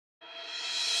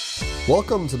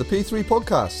Welcome to the P3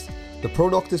 Podcast. The Pro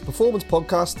Noctis Performance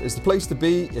Podcast is the place to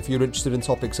be if you're interested in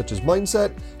topics such as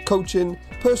mindset, coaching,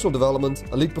 personal development,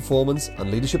 elite performance and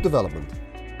leadership development.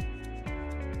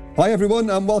 Hi everyone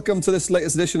and welcome to this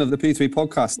latest edition of the P3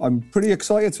 Podcast. I'm pretty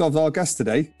excited to have our guest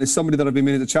today. It's somebody that I've been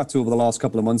meaning to chat to over the last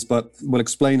couple of months, but we'll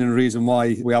explain in a reason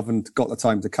why we haven't got the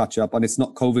time to catch up. And it's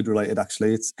not COVID related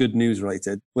actually, it's good news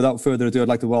related. Without further ado, I'd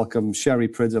like to welcome Sherry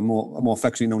Pridham, more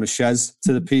affectionately known as Shez,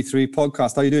 to the P3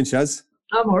 Podcast. How are you doing, Shez?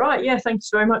 I'm all right. Yeah, thanks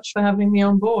very much for having me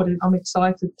on board. I'm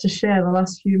excited to share the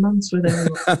last few months with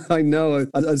everyone. I know.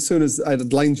 As soon as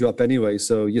I'd lined you up anyway,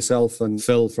 so yourself and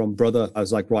Phil from Brother, I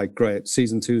was like, right, great.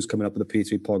 Season 2 is coming up with the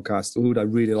P3 Podcast. Who would I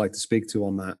really like to speak to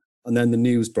on that? And then the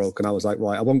news broke and I was like,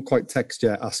 right, I won't quite text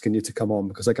yet asking you to come on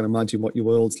because I can imagine what your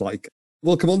world's like.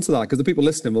 We'll come on to that because the people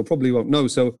listening probably won't know.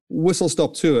 So whistle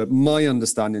stop tour, my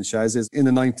understanding, Shez, is in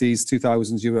the 90s,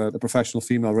 2000s, you were a professional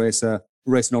female racer,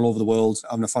 racing all over the world,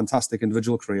 having a fantastic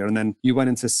individual career. And then you went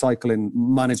into cycling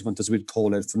management, as we'd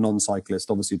call it, for non-cyclists,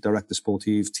 obviously director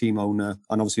sportive, team owner,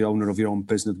 and obviously owner of your own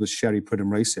business with Sherry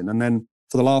Pridham Racing. And then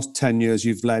for the last 10 years,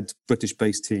 you've led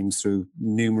British-based teams through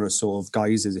numerous sort of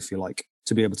guises, if you like,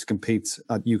 to be able to compete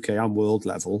at UK and world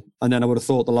level. And then I would have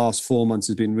thought the last 4 months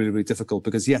has been really, really difficult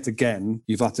because yet again,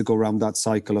 you've had to go around that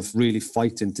cycle of really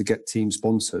fighting to get team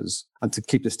sponsors and to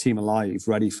keep this team alive,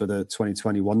 ready for the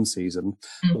 2021 season,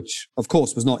 which of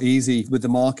course was not easy with the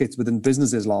markets within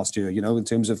businesses last year, you know, in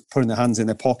terms of putting their hands in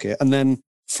their pocket. And then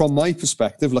from my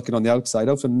perspective, looking on the outside,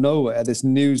 out of nowhere, this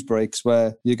news breaks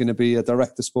where you're going to be a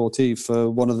director sportive for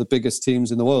one of the biggest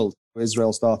teams in the world,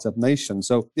 Israel Startup Nation.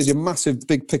 So there's your massive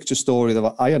big picture story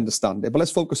that I understand it, but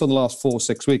let's focus on the last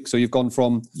 4-6 weeks. So you've gone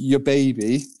from your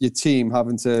baby, your team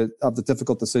having to have the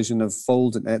difficult decision of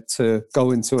folding it to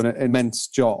go into an immense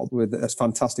job with a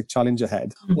fantastic challenge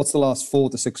ahead. What's the last 4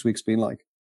 to 6 weeks been like?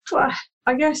 Well,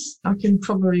 I guess I can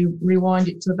probably rewind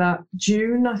it to about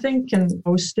June, I think, and I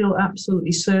was still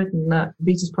absolutely certain that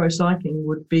Vitus Pro Cycling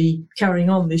would be carrying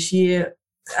on this year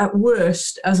at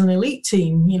worst as an elite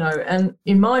team, you know, and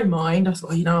in my mind, I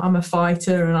thought, you know, I'm a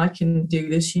fighter and I can do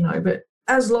this, you know, but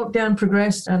as lockdown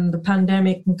progressed and the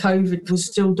pandemic and COVID was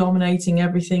still dominating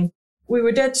everything, we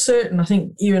were dead certain. I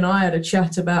think you and I had a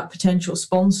chat about potential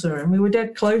sponsor and we were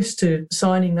dead close to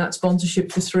signing that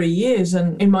sponsorship for 3 years.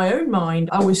 And in my own mind,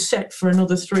 I was set for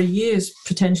another 3 years,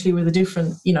 potentially with a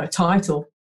different, you know, title.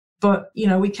 But, you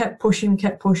know, we kept pushing.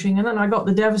 And then I got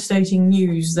the devastating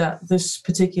news that this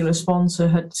particular sponsor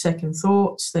had second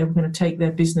thoughts. They were going to take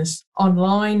their business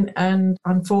online. And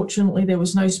unfortunately, there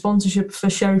was no sponsorship for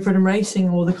Sherry Pridham Racing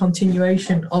or the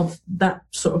continuation of that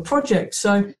sort of project.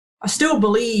 So I still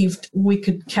believed we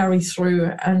could carry through.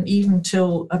 And even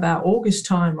till about August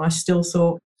time, I still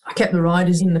thought I kept the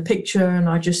riders in the picture. And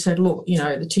I just said, look, you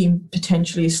know, the team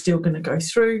potentially is still going to go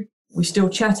through. We're still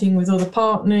chatting with other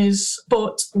partners,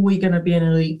 but we're going to be an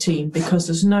elite team because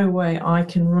there's no way I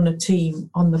can run a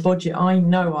team on the budget I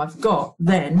know I've got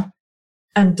then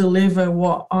and deliver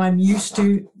what I'm used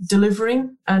to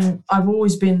delivering. And I've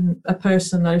always been a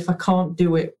person that if I can't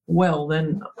do it well,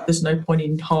 then there's no point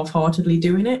in half-heartedly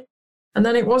doing it. And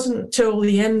then it wasn't until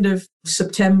the end of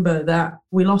September that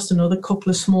we lost another couple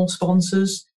of small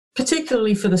sponsors,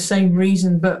 particularly for the same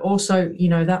reason, but also, you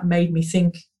know, that made me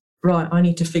think, right, I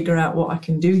need to figure out what I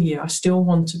can do here. I still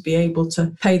want to be able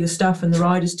to pay the staff and the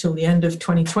riders till the end of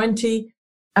 2020.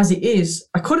 As it is,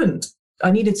 I couldn't.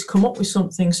 I needed to come up with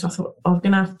something. So I thought I'm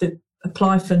going to have to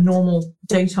apply for normal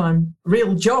daytime,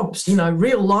 real jobs, you know,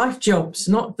 real life jobs,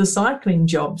 not the cycling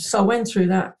jobs. So I went through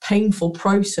that painful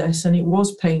process and it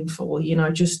was painful, you know,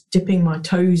 just dipping my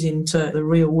toes into the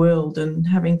real world and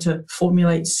having to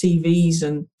formulate CVs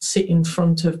and sit in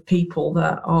front of people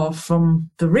that are from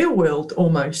the real world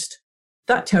almost.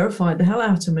 That terrified the hell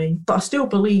out of me. But I still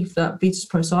believe that Vitus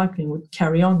Pro Cycling would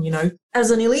carry on, you know, as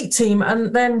an elite team.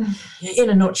 And then, in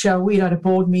a nutshell, we'd had a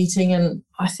board meeting and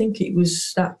I think it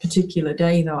was that particular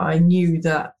day that I knew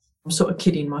that I'm sort of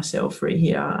kidding myself right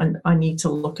here and I need to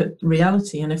look at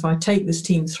reality. And if I take this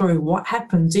team through, what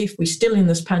happens if we're still in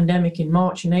this pandemic in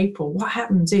March and April? What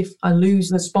happens if I lose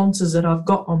the sponsors that I've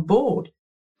got on board?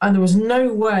 And there was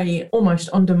no way, almost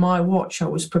under my watch, I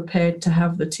was prepared to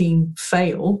have the team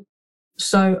fail.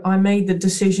 So I made the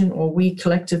decision, or we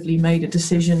collectively made a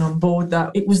decision on board that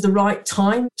it was the right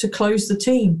time to close the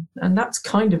team. And that's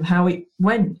kind of how it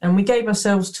went. And we gave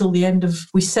ourselves till the end of,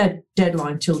 we said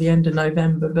deadline till the end of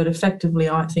November, but effectively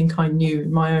I think I knew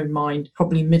in my own mind,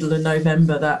 probably middle of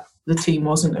November, that the team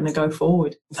wasn't going to go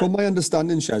forward. From my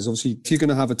understanding, Shez, obviously, if you're going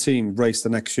to have a team race the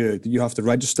next year, you have to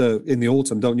register in the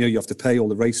autumn, don't you? You have to pay all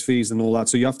the race fees and all that.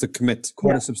 So you have to commit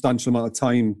quite a substantial amount of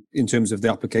time in terms of the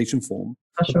application form.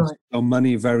 That's right. No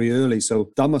money very early. So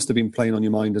that must have been playing on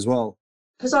your mind as well.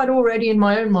 Because I'd already in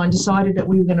my own mind decided that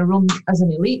we were going to run as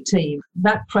an elite team,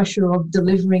 that pressure of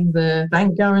delivering the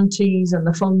bank guarantees and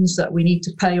the funds that we need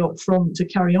to pay up front to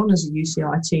carry on as a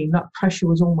UCI team, that pressure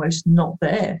was almost not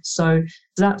there. So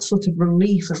that sort of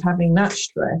relief of having that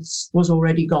stress was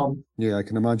already gone. Yeah, I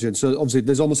can imagine. So obviously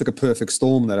there's almost like a perfect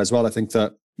storm there as well. I think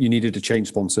that you needed to change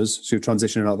sponsors, so you're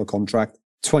transitioning out of a contract.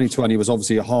 2020 was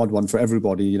obviously a hard one for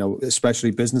everybody, you know, especially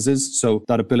businesses. So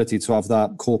that ability to have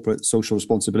that corporate social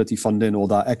responsibility funding or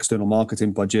that external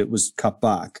marketing budget was cut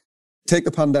back. Take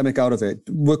the pandemic out of it.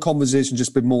 Were conversations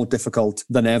just been more difficult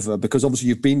than ever? Because obviously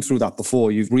you've been through that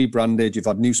before. You've rebranded, you've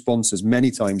had new sponsors many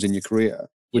times in your career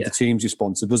with the teams you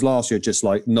sponsored. Was last year just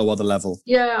like no other level?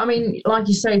 Yeah, I mean, like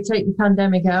you say, take the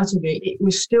pandemic out of it. It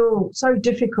was still so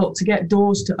difficult to get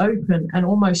doors to open and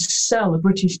almost sell a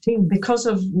British team because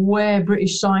of where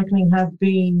British cycling have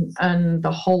been and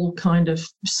the whole kind of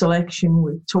selection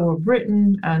with Tour of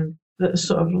Britain and the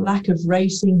sort of lack of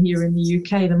racing here in the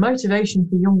UK. The motivation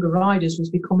for younger riders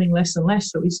was becoming less and less.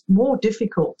 So it's more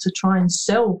difficult to try and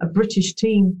sell a British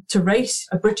team to race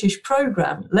a British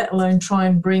program, let alone try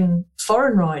and bring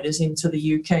foreign riders into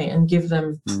the UK and give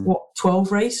them,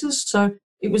 12 races? So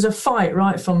it was a fight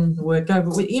right from the word go.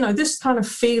 But, this kind of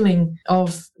feeling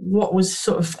of what was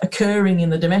sort of occurring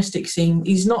in the domestic scene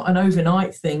is not an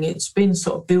overnight thing. It's been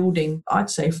sort of building,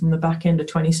 I'd say, from the back end of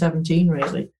 2017,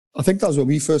 really. I think that was when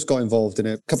we first got involved in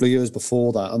it a couple of years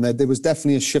before that. And there was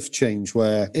definitely a shift change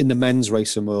where in the men's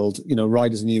racing world,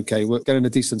 riders in the UK were getting a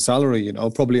decent salary,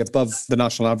 probably above the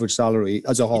national average salary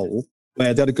as a whole,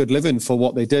 where they had a good living for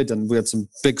what they did. And we had some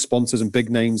big sponsors and big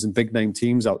names and big name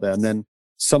teams out there. And then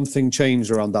something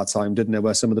changed around that time, didn't it?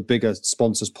 Where some of the bigger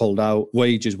sponsors pulled out,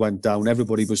 wages went down.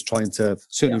 Everybody was trying to,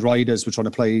 certainly riders were trying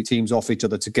to play teams off each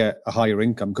other to get a higher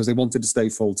income because they wanted to stay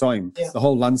full time. Yeah. The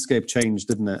whole landscape changed,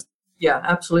 didn't it? Yeah,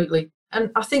 absolutely. And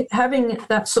I think having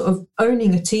that sort of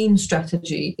owning a team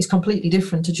strategy is completely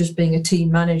different to just being a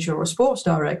team manager or a sports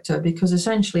director, because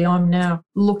essentially I'm now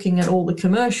looking at all the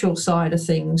commercial side of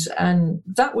things. And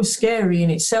that was scary in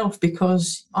itself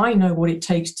because I know what it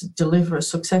takes to deliver a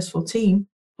successful team.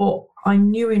 But I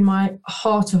knew in my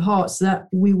heart of hearts that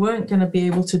we weren't going to be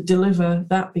able to deliver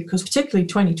that because particularly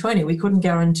 2020, we couldn't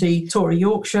guarantee Tour of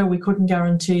Yorkshire, we couldn't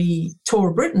guarantee Tour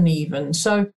of Britain even.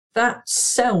 So that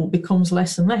sell becomes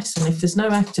less and less. And if there's no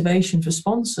activation for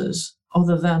sponsors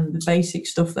other than the basic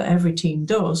stuff that every team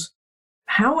does,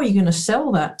 how are you going to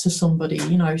sell that to somebody?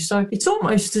 So it's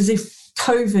almost as if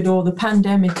COVID or the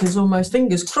pandemic is almost,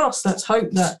 fingers crossed, let's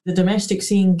hope that the domestic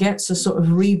scene gets a sort of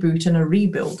reboot and a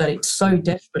rebuild that it so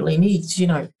desperately needs,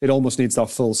 It almost needs that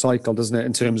full cycle, doesn't it,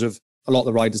 in terms of a lot of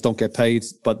the riders don't get paid,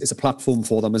 but it's a platform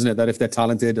for them, isn't it? That if they're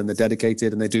talented and they're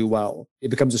dedicated and they do well, it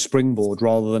becomes a springboard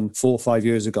rather than 4 or 5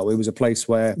 years ago. It was a place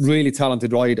where really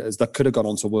talented riders that could have gone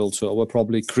onto World Tour were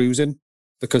probably cruising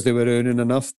because they were earning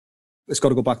enough. It's got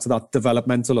to go back to that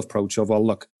developmental approach of, well,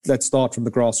 look, let's start from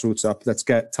the grassroots up. Let's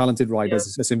get talented riders.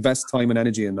 Yeah. Let's invest time and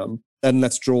energy in them. Then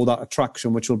let's draw that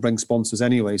attraction, which will bring sponsors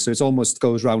anyway. So it almost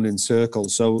goes round in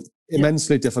circles. So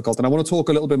immensely difficult. And I want to talk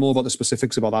a little bit more about the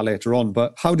specifics about that later on.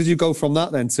 But how did you go from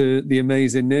that then to the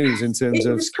amazing news in terms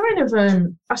of... It was kind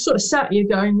of, I sort of sat here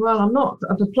going, well,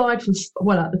 I've applied for,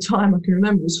 at the time I can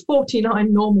remember, it was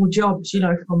 49 normal jobs,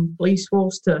 from police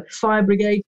force to fire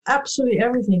brigade. Absolutely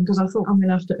everything, because I thought I'm going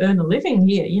to have to earn a living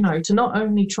here, to not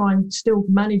only try and still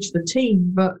manage the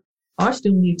team, but I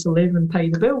still need to live and pay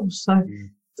the bills. So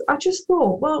I just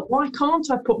thought, well, why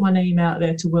can't I put my name out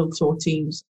there to World Tour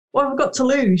teams? Well, I've got to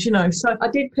lose, So I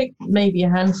did pick maybe a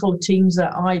handful of teams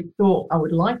that I thought I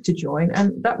would like to join,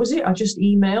 and that was it. I just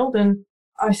emailed, and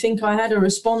I think I had a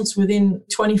response within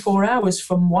 24 hours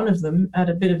from one of them, had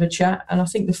a bit of a chat. And I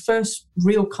think the first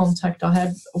real contact I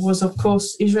had was, of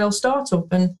course, Israel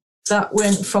Startup. And that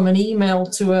went from an email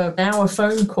to an hour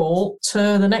phone call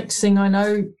to the next thing I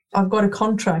know, I've got a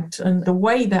contract. And the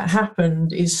way that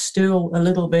happened is still a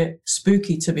little bit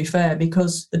spooky, to be fair,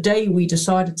 because the day we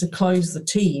decided to close the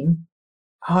team,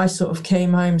 I sort of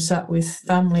came home, sat with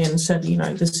family and said,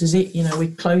 this is it.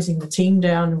 We're closing the team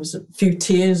down. There was a few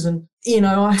tears and,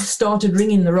 I started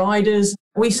ringing the riders.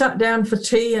 We sat down for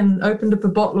tea and opened up a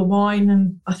bottle of wine.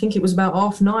 And I think it was about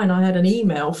 9:30. I had an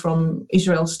email from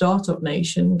Israel Startup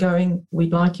Nation going,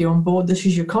 we'd like you on board. This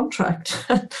is your contract.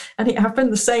 And it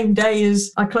happened the same day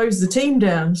as I closed the team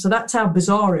down. So that's how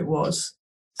bizarre it was.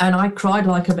 And I cried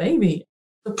like a baby.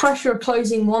 The pressure of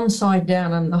closing one side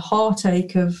down and the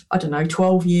heartache of,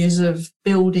 12 years of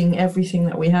building everything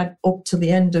that we had up to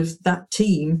the end of that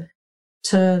team,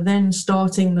 to then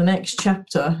starting the next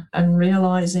chapter and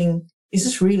realizing, is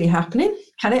this really happening?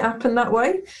 Can it happen that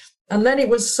way? And then it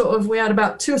was we had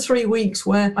about 2 or 3 weeks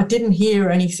where I didn't hear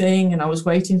anything and I was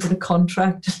waiting for the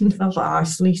contract. And I was like,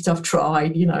 at least I've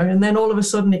tried, And then all of a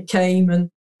sudden it came, and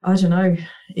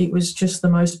it was just the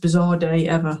most bizarre day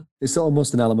ever. It's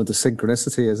almost an element of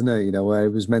synchronicity, isn't it? Where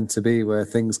it was meant to be, where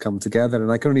things come together.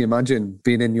 And I can only imagine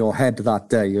being in your head that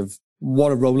day of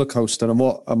what a roller coaster and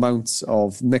what amounts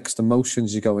of mixed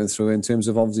emotions you're going through in terms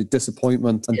of obviously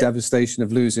disappointment and devastation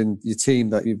of losing your team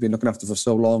that you've been looking after for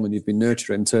so long and you've been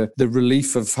nurturing, to the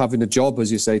relief of having a job,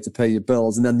 as you say, to pay your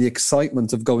bills, and then the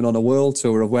excitement of going on a world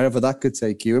tour of wherever that could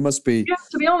take you. It must be... Yeah,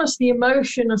 to be honest, the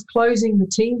emotion of closing the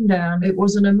team down, it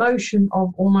was an emotion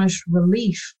of almost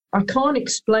relief. I can't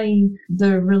explain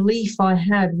the relief I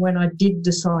had when I did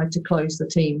decide to close the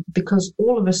team, because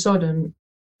all of a sudden,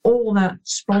 all that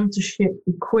sponsorship,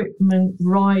 equipment,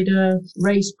 rider,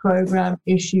 race program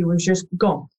issue was just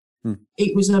gone.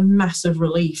 It was a massive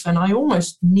relief, and I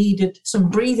almost needed some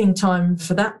breathing time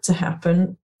for that to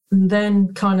happen, and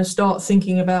then kind of start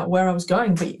thinking about where I was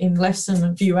going. But in less than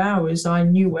a few hours, I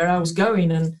knew where I was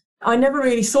going, and I never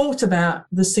really thought about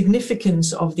the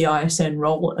significance of the ISN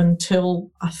role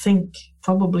until I think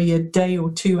probably a day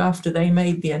or two after they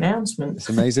made the announcement. It's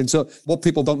amazing. So what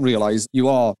people don't realise, you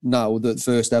are now the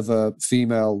first ever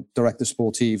female director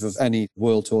sportive of any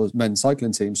World Tour men's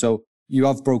cycling team. So you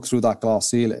have broke through that glass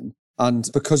ceiling. And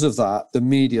because of that, the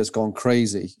media's gone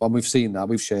crazy. And we've seen that.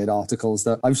 We've shared articles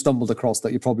that I've stumbled across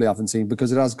that you probably haven't seen,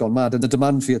 because it has gone mad. And the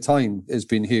demand for your time has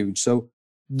been huge. So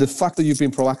the fact that you've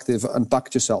been proactive and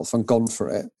backed yourself and gone for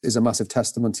it is a massive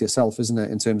testament to yourself, isn't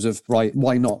it? In terms of, right,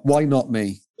 why not? Why not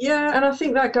me? Yeah, and I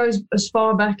think that goes as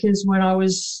far back as when I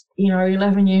was,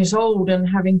 11 years old and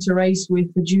having to race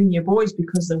with the junior boys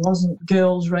because there wasn't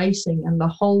girls racing. And the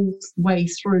whole way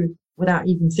through, without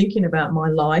even thinking about my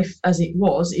life as it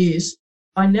was, is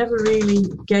I never really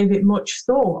gave it much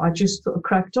thought. I just sort of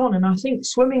cracked on. And I think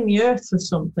swimming the earth for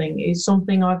something is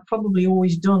something I've probably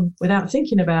always done without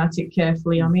thinking about it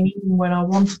carefully. I mean, even when I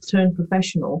wanted to turn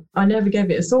professional, I never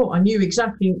gave it a thought. I knew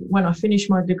exactly when I finished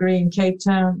my degree in Cape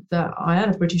Town that I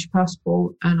had a British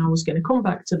passport and I was going to come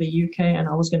back to the UK and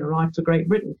I was going to ride for Great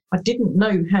Britain. I didn't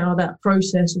know how that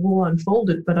process all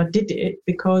unfolded, but I did it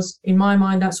because in my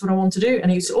mind, that's what I want to do.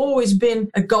 And it's always been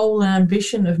a goal and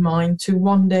ambition of mine to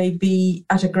one day be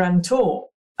at a Grand Tour.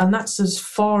 And that's as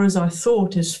far as I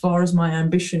thought, as far as my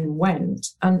ambition went.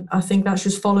 And I think that's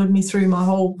just followed me through my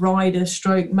whole rider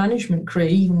stroke management career.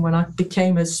 Even when I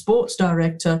became a sports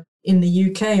director in the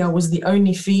UK, I was the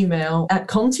only female at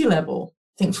Conti level.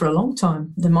 I think for a long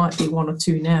time. There might be one or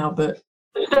two now, but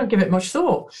don't give it much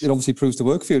thought. It obviously proves to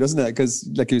work for you, doesn't it? Because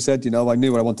like you said, I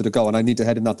knew where I wanted to go and I need to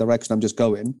head in that direction. I'm just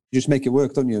going. You just make it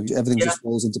work, don't you? Everything just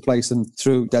falls into place, and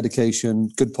through dedication,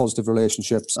 good positive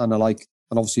relationships and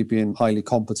and obviously being highly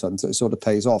competent, it sort of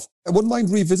pays off. I wouldn't mind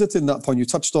revisiting that point. You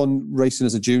touched on racing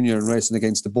as a junior and racing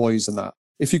against the boys and that.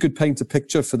 If you could paint a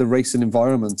picture for the racing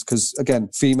environment, because again,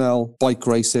 female bike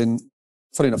racing,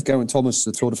 funny enough, Geraint Thomas,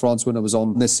 the Tour de France winner, was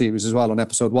on this series as well on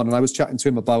episode 1. And I was chatting to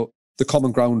him about the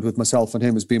common ground with myself and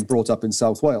him as being brought up in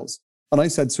South Wales. And I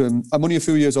said to him, I'm only a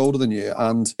few years older than you.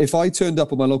 And if I turned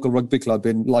up at my local rugby club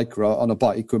in Lycra on a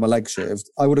bike with my legs shaved,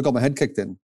 I would have got my head kicked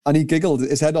in. And he giggled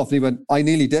his head off and he went, I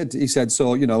nearly did. He said,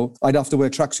 so, I'd have to wear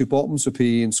tracksuit bottoms for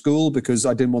PE in school because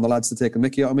I didn't want the lads to take a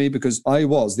mickey out of me because I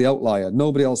was the outlier.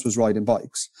 Nobody else was riding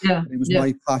bikes. Yeah. It was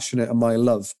my passion and my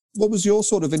love. What was your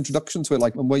sort of introduction to it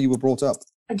like and where you were brought up?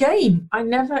 Again, I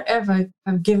never ever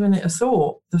have given it a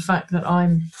thought, the fact that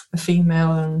I'm a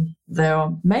female and there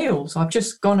are males. I've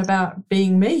just gone about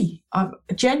being me. I've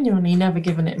genuinely never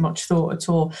given it much thought at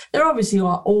all. There obviously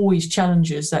are always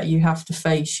challenges that you have to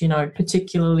face,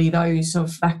 particularly those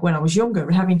of back when I was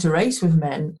younger, having to race with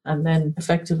men. And then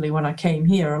effectively when I came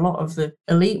here, a lot of the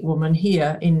elite women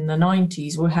here in the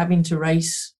 90s were having to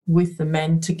race with the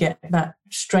men to get that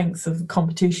strength of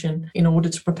competition in order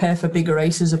to prepare for bigger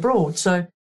races abroad. So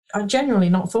I genuinely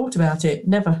not thought about it,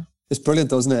 never. It's brilliant,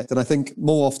 doesn't it? And I think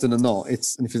more often than not,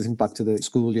 and if you think back to the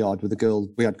schoolyard with the girls,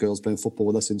 we had girls playing football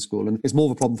with us in school, and it's more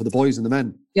of a problem for the boys than the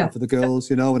men. Yeah. For the girls,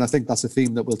 and I think that's a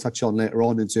theme that we'll touch on later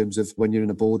on in terms of when you're in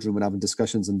a boardroom and having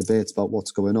discussions and debates about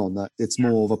what's going on, that it's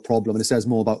more of a problem. And it says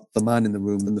more about the man in the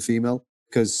room than the female,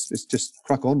 because it's just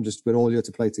crack on, we're all here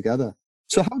to play together.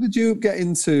 So how did you get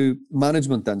into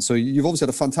management then? So you've obviously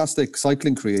had a fantastic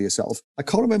cycling career yourself. I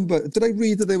can't remember, did I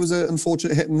read that there was an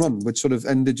unfortunate hit and run which sort of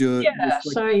ended your... Yeah,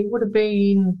 so it would have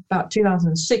been about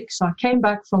 2006. I came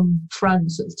back from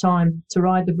France at the time to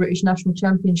ride the British National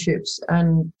Championships,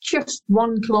 and just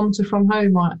 1 kilometre from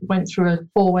home, I went through a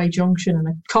four-way junction and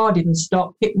a car didn't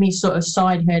stop, hit me sort of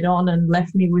side head on and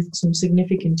left me with some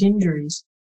significant injuries.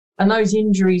 And those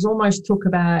injuries almost took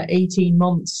about 18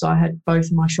 months. I had both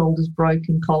of my shoulders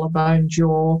broken, collarbone,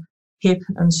 jaw, hip,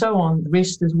 and so on,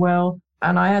 wrist as well.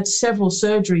 And I had several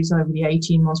surgeries over the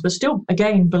 18 months, but still,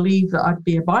 again, believed that I'd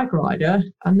be a bike rider.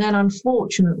 And then,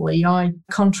 unfortunately, I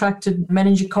contracted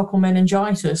meningococcal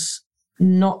meningitis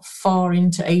not far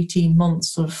into 18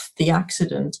 months of the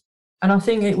accident. And I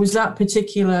think it was that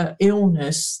particular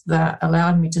illness that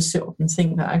allowed me to sit up and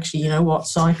think that actually, you know what,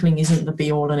 cycling isn't the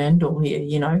be all and end all here,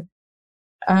 you know.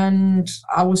 And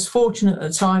I was fortunate at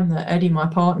the time that Eddie, my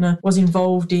partner, was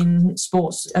involved in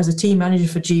sports as a team manager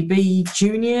for GB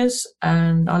Juniors.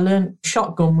 And I learned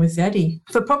shotgun with Eddie.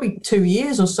 For probably 2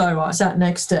 years or so, I sat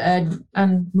next to Ed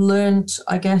and learned,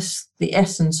 I guess, the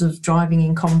essence of driving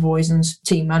in convoys and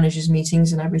team managers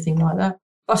meetings and everything like that.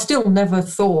 I still never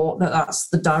thought that that's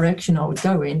the direction I would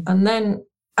go in. And then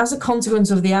as a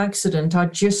consequence of the accident, I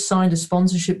just signed a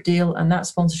sponsorship deal, and that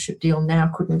sponsorship deal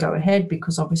now couldn't go ahead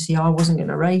because obviously I wasn't going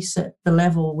to race at the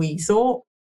level we thought.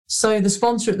 So the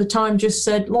sponsor at the time just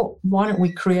said, look, why don't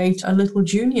we create a little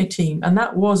junior team? And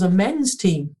that was a men's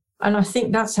team. And I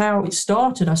think that's how it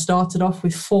started. I started off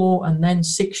with 4 and then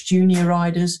 6 junior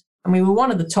riders, and we were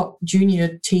one of the top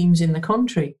junior teams in the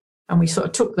country. And we sort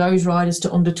of took those riders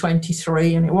to under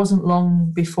 23, and it wasn't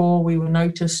long before we were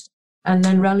noticed. And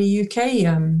then Rally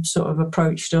UK sort of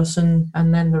approached us, and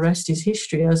then the rest is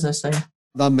history, as I say.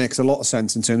 That makes a lot of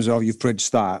sense in terms of how you've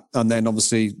bridged that. And then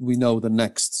obviously we know the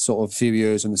next sort of few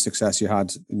years and the success you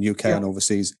had in UK and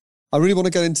overseas. I really want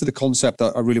to get into the concept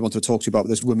that I really want to talk to you about,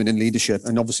 this women in leadership.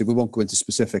 And obviously we won't go into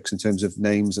specifics in terms of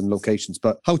names and locations,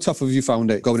 but how tough have you found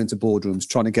it going into boardrooms,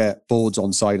 trying to get boards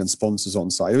on side and sponsors on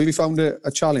side? Have you found it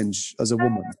a challenge as a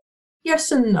woman?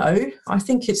 Yes and no. I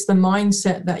think it's the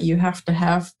mindset that you have to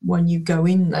have when you go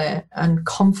in there, and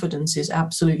confidence is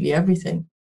absolutely everything.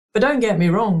 But don't get me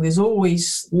wrong, there's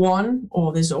always one,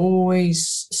 or there's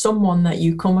always someone that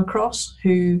you come across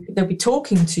who they'll be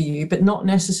talking to you, but not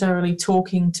necessarily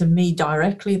talking to me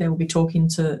directly. They will be talking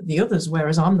to the others,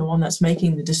 whereas I'm the one that's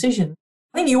making the decision.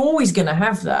 I think you're always going to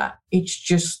have that. It's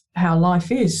just how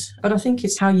life is. But I think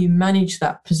it's how you manage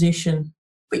that position.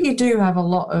 But you do have a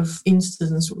lot of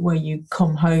instances where you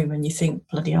come home and you think,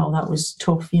 bloody hell, that was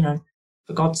tough, you know.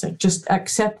 For God's sake, just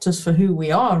accept us for who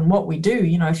we are and what we do.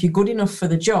 You know, if you're good enough for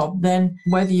the job, then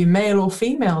whether you're male or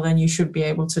female, then you should be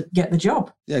able to get the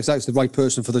job. Yeah, exactly. It's the right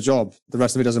person for the job. The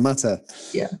rest of it doesn't matter.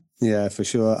 Yeah. Yeah, for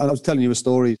sure. And I was telling you a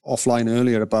story offline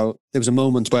earlier about, there was a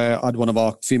moment where I had one of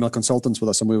our female consultants with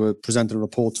us and we were presenting a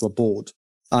report to a board.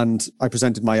 And I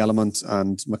presented my element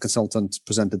and my consultant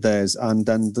presented theirs. And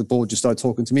then the board just started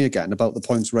talking to me again about the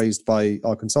points raised by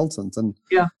our consultant. And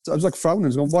I was like frowning. I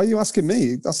was going, why are you asking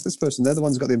me? That's this person. They're the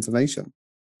ones who got the information.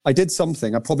 I did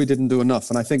something. I probably didn't do enough.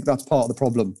 And I think that's part of the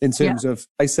problem in terms of,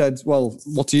 I said, well,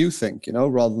 what do you think? You know,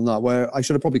 rather than that, where I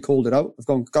should have probably called it out. I've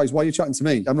gone, guys, why are you chatting to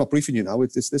me? I'm not briefing you now.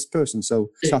 It's this person. So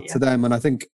chat to them. And I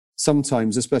think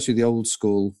sometimes, especially the old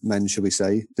school men, shall we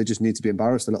say, they just need to be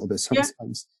embarrassed a little bit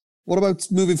sometimes. Yeah. What about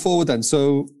moving forward then?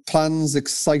 So plans,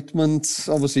 excitement,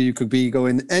 obviously you could be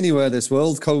going anywhere this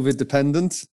world, COVID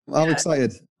dependent. I'm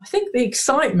excited. I think the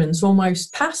excitement's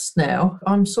almost past now.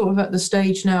 I'm sort of at the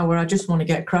stage now where I just want to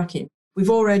get cracking.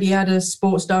 We've already had a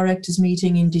sports directors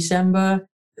meeting in December.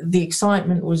 The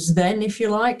excitement was then, if you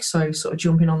like, so sort of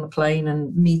jumping on the plane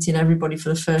and meeting everybody for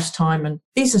the first time. And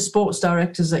these are sports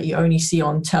directors that you only see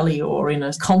on telly or in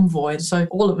a convoy. So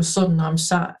all of a sudden I'm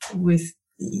sat with,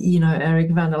 you know, Eric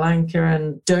van der Lanker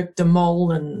and Dirk de Mol,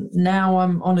 and now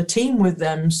I'm on a team with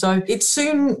them. So it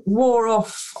soon wore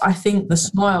off, I think, the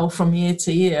smile from year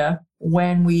to year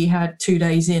when we had 2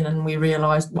 days in and we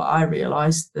realised, well, I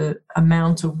realised the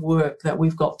amount of work that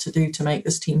we've got to do to make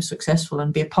this team successful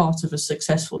and be a part of a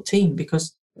successful team,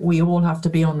 because we all have to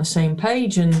be on the same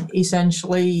page, and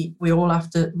essentially we all have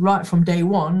to, right from day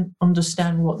one,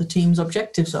 understand what the team's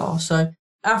objectives are. So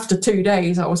after 2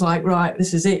 days, I was like, right,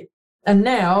 this is it. And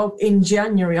now in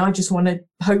January, I just want to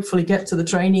hopefully get to the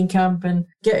training camp and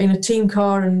get in a team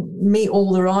car and meet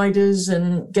all the riders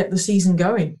and get the season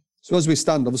going. So as we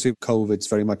stand, obviously COVID's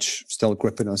very much still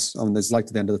gripping us and there's light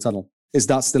at the end of the tunnel. Is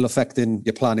that still affecting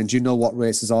your planning? Do you know what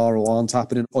races are or aren't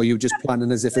happening? Or are you just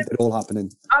planning as if it's all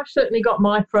happening? I've certainly got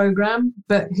my program,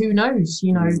 but who knows,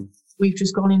 you know. We've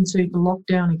just gone into the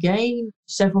lockdown again.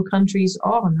 Several countries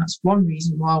are, and that's one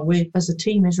reason why we, as a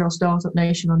team, Israel Startup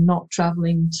Nation, are not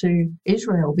traveling to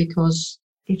Israel, because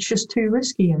it's just too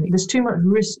risky. I mean, there's too much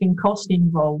risk and cost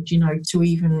involved, to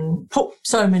even put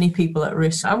so many people at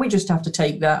risk. And we just have to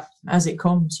take that as it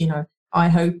comes, I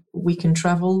hope we can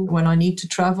travel when I need to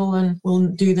travel, and we'll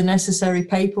do the necessary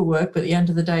paperwork. But at the end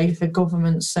of the day, if the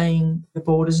government's saying the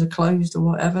borders are closed or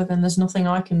whatever, then there's nothing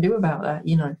I can do about that,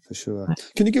 For sure.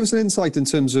 Can you give us an insight in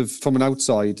terms of, from an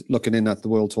outside looking in at the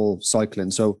World Tour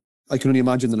cycling? So I can only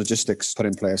imagine the logistics put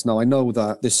in place. Now, I know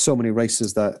that there's so many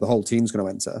races that the whole team's going to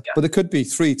enter, but there could be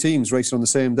 3 teams racing on the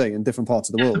same day in different parts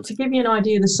of the world. To give you an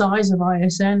idea of the size of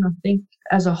ISN, I think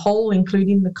as a whole,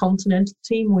 including the continental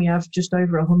team, we have just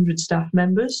over 100 staff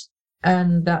members.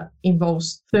 And that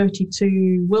involves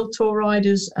 32 World Tour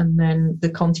riders, and then the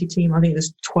Conti team. I think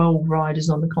there's 12 riders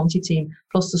on the Conti team,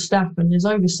 plus the staff, and there's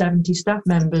over 70 staff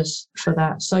members for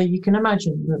that. So you can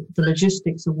imagine that the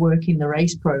logistics of working the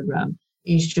race program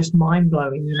is just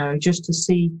mind-blowing, just to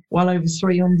see well over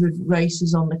 300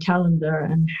 races on the calendar,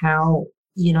 and how,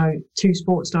 2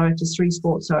 sports directors, 3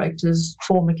 sports directors,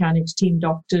 4 mechanics, team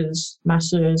doctors,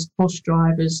 masseurs, bus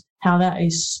drivers, how that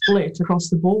is split across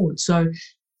the board. So,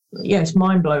 yeah, it's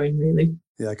mind-blowing, really.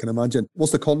 Yeah, I can imagine.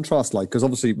 What's the contrast like? Because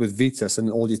obviously with Vitus and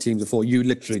all your teams before, you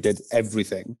literally did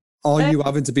everything. Are you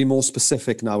having to be more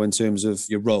specific now in terms of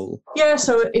your role? Yeah,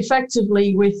 so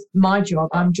effectively with my job,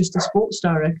 I'm just a sports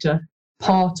director,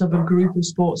 part of a group of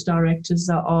sports directors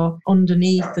that are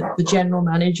underneath the general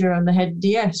manager and the head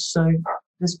DS. So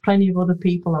there's plenty of other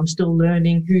people. I'm still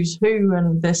learning who's who,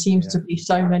 and there seems to be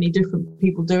so many different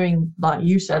people doing, like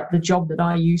you said, the job that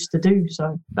I used to do.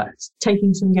 So that's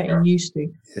taking some getting used to.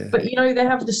 Yeah. But, they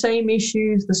have the same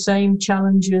issues, the same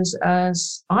challenges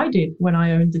as I did when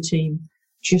I owned the team,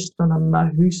 just on a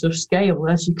massive scale,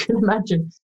 as you can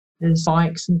imagine. There's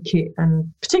bikes and kit, and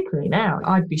particularly now,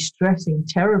 I'd be stressing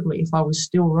terribly if I was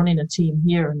still running a team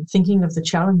here and thinking of the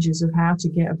challenges of how to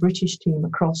get a British team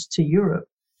across to Europe.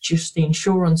 Just the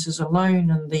insurances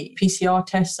alone and the PCR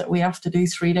tests that we have to do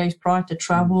 3 days prior to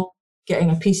travel,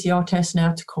 getting a PCR test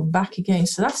now to come back again.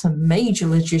 So that's a major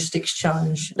logistics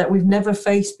challenge that we've never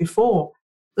faced before,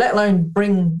 let alone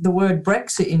bring the word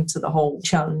Brexit into the whole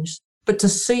challenge. But to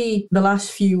see the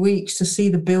last few weeks, to see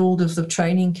the build of the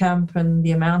training camp and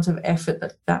the amount of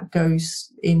effort that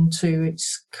goes into,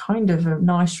 it's kind of a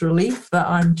nice relief that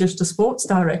I'm just a sports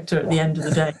director at the end of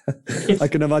the day. I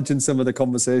can imagine some of the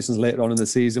conversations later on in the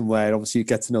season where obviously you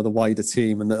get to know the wider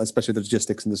team, and especially the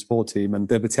logistics and the sport team, and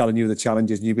they'll be telling you the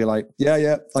challenges and you'll be like,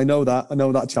 yeah, I know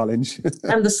that challenge.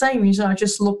 And the same, I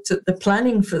just looked at the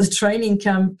planning for the training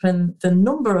camp and the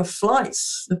number of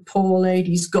flights the poor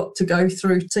ladies got to go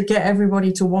through to get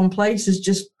everybody to one place is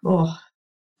just,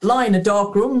 lie in a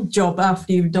dark room job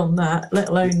after you've done that, let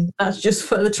alone that's just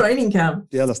for the training camp.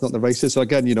 Yeah, that's not the races. So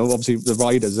again, obviously the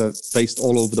riders are based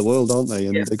all over the world, aren't they?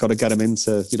 And they've got to get them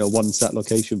into, one set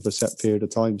location for a set period of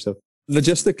time. So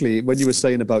logistically, when you were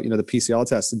saying about, the PCR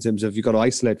test in terms of you've got to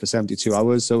isolate for 72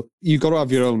 hours. So you've got to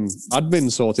have your own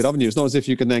admin sorted, haven't you? It's not as if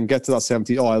you can then get to that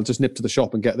 70, I'll just nip to the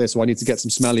shop and get this, or I need to get some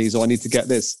smellies, or I need to get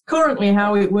this. Currently,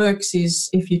 how it works is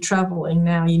if you're traveling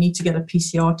now, you need to get a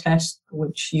PCR test,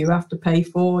 which you have to pay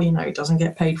for. It doesn't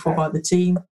get paid for by the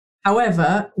team.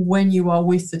 However, when you are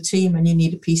with the team and you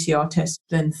need a PCR test,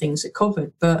 then things are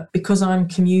covered. But because I'm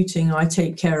commuting, I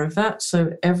take care of that.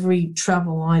 So every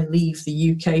travel I leave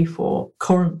the UK for,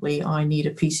 currently I need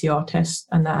a PCR test,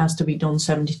 and that has to be done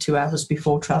 72 hours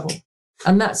before travel.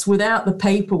 And that's without the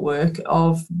paperwork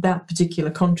of that particular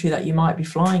country that you might be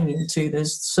flying into.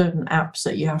 There's certain apps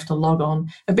that you have to log on,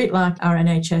 a bit like our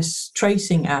NHS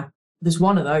tracing app. There's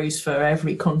one of those for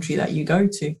every country that you go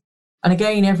to. And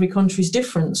again, every country is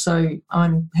different. So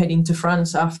I'm heading to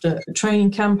France after the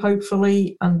training camp,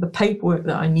 hopefully. And the paperwork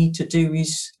that I need to do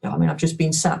is, I've just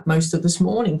been sat most of this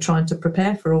morning trying to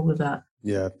prepare for all of that.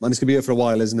 Yeah, and it's going to be here for a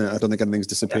while, isn't it? I don't think anything's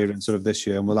disappearing sort of this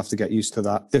year, and we'll have to get used to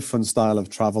that different style of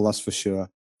travel, that's for sure.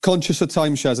 Conscious of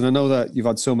time, Shez, and I know that you've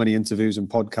had so many interviews and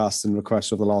podcasts and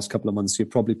requests over the last couple of months, so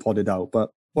you've probably podded out. But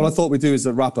what I thought we'd do as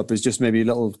a wrap-up is just maybe a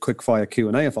little quick-fire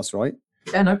Q&A, if that's right.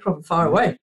 Yeah, no problem. Fire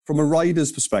away. From a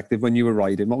rider's perspective, when you were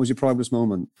riding, what was your proudest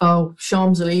moment? Oh,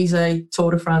 Champs-Élysées,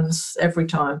 Tour de France, every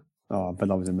time. Oh, but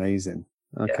that was amazing.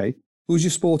 Okay. Yeah. Who's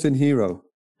your sporting hero?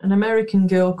 An American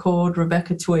girl called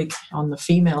Rebecca Twigg on the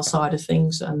female side of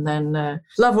things. And then,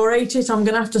 love or hate it, I'm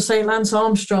going to have to say Lance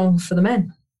Armstrong for the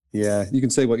men. Yeah, you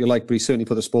can say what you like, but he certainly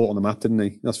put the sport on the map, didn't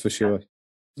he? That's for sure.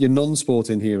 Your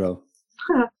non-sporting hero?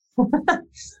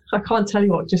 I can't tell you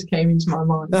what just came into my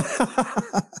mind.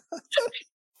 I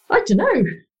don't know.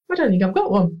 I don't think I've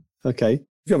got one. Okay. If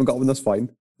you haven't got one, that's fine.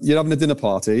 You're having a dinner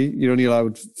party. You're only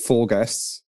allowed 4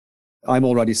 guests. I'm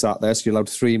already sat there, so you're allowed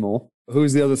 3 more.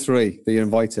 Who's the other 3 that you're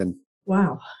inviting?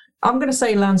 Wow. I'm going to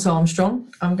say Lance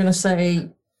Armstrong. I'm going to say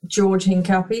George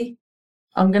Hincapie.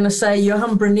 I'm going to say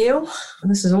Johan Bruyneel.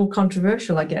 This is all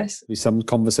controversial, I guess. Be some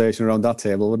conversation around that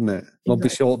table, wouldn't it? Won't be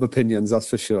short of opinions, that's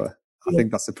for sure. I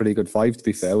think that's a pretty good 5, to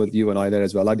be fair, with you and I there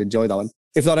as well. I'd enjoy that one.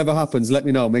 If that ever happens, let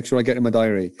me know. Make sure I get in my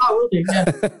diary. I will do,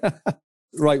 yeah.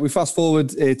 Right, we fast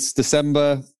forward. It's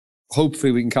December.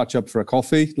 Hopefully we can catch up for a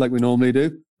coffee like we normally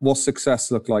do. What's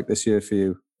success look like this year for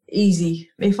you? Easy.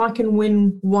 If I can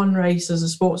win one race as a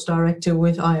sports director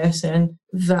with ISN,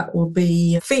 that will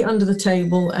be feet under the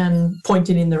table and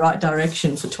pointing in the right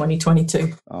direction for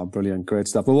 2022. Oh, brilliant. Great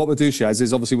stuff. Well, what we'll do, Shez,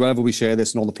 is obviously wherever we share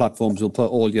this on all the platforms, we'll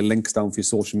put all your links down for your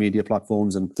social media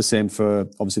platforms, and the same for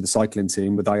obviously the cycling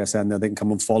team with ISN there. They can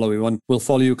come and follow you, and we'll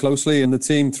follow you closely in the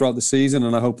team throughout the season.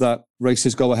 And I hope that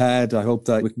races go ahead. I hope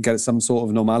that we can get some sort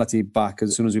of normality back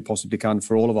as soon as we possibly can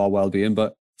for all of our well-being.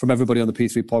 But from everybody on the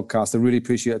P3 podcast, I really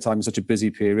appreciate the time in such a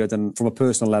busy period. And from a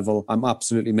personal level, I'm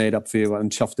absolutely made up for you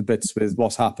and chuffed to bits with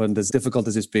what's happened. As difficult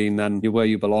as it's been, and you're where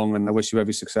you belong. And I wish you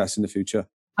every success in the future.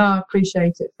 I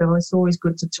appreciate it, Phil. It's always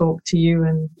good to talk to you.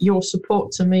 And your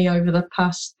support to me over the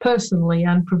past, personally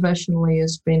and professionally,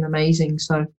 has been amazing.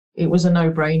 So it was a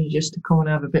no-brainer just to come and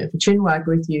have a bit of a chinwag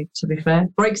with you, to be fair.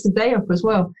 Breaks the day up as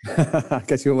well.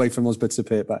 Get you away from those bits of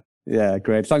paper. Yeah,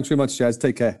 great. Thanks very much, Shez.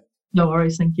 Take care. No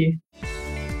worries. Thank you.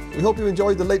 We hope you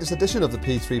enjoyed the latest edition of the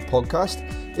P3 podcast.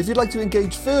 If you'd like to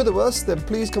engage further with us, then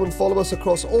please come and follow us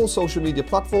across all social media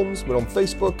platforms. We're on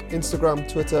Facebook, Instagram,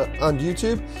 Twitter and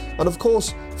YouTube. And of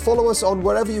course, follow us on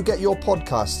wherever you get your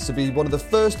podcasts to be one of the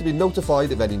first to be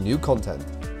notified of any new content.